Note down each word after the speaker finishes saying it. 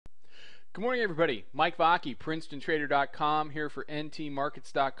Good morning, everybody. Mike Vacchi, PrincetonTrader.com, here for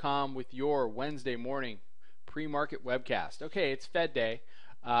NTMarkets.com with your Wednesday morning pre-market webcast. Okay, it's Fed Day.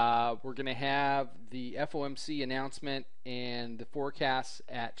 We're going to have the FOMC announcement and the forecasts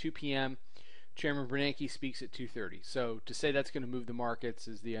at 2 p.m. Chairman Bernanke speaks at 2:30. So to say that's going to move the markets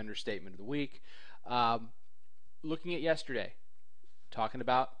is the understatement of the week. Looking at yesterday, talking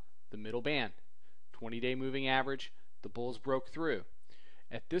about the middle band, 20-day moving average, the bulls broke through.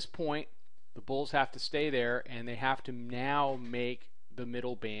 At this point, the bulls have to stay there, and they have to now make the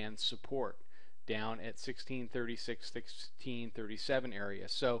middle band support down at 1636, 1637 area.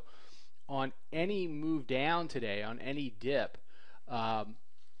 So on any move down today, on any dip,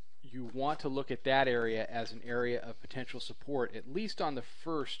 you want to look at that area as an area of potential support, at least on the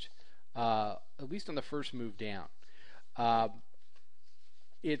first move down.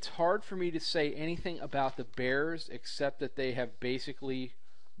 It's hard for me to say anything about the bears except that they have basically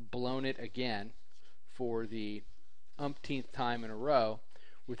blown it again for the umpteenth time in a row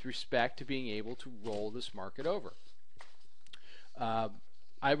with respect to being able to roll this market over.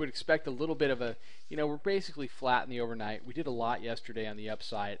 I would expect a little bit of a, we're basically flat in the overnight. We did a lot yesterday on the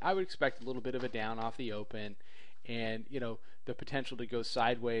upside. I would expect a little bit of a down off the open and, the potential to go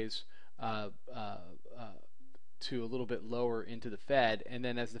sideways to a little bit lower into the Fed. And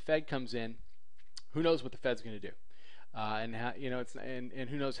then as the Fed comes in, who knows what the Fed's going to do? And how, and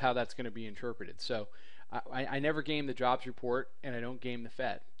who knows how that's going to be interpreted. So I never game the jobs report, and I don't game the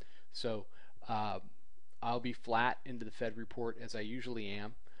Fed. So I'll be flat into the Fed report as I usually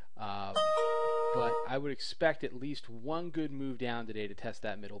am. But I would expect at least one good move down today to test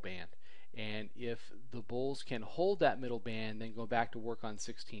that middle band. And if the bulls can hold that middle band, then go back to work on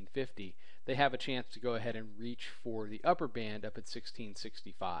 1650, they have a chance to go ahead and reach for the upper band up at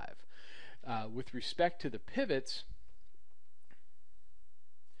 1665. With respect to the pivots,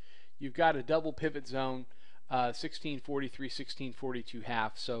 you've got a double pivot zone, 1643, 1642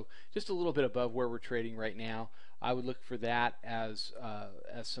 half, so just a little bit above where we're trading right now. I would look for that as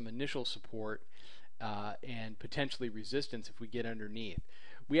some initial support and potentially resistance if we get underneath.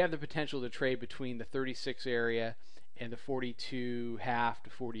 We have the potential to trade between the 36 area and the 42 half to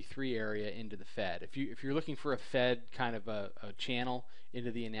 43 area into the Fed. If you're looking for a Fed kind of a channel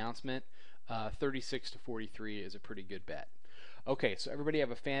into the announcement, 36 to 43 is a pretty good bet. Okay, so everybody have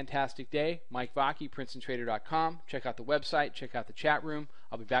a fantastic day. Mike Vacchi, PrincetonTrader.com. Check out the website. Check out the chat room.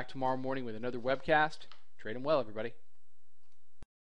 I'll be back tomorrow morning with another webcast. Trade them well, everybody.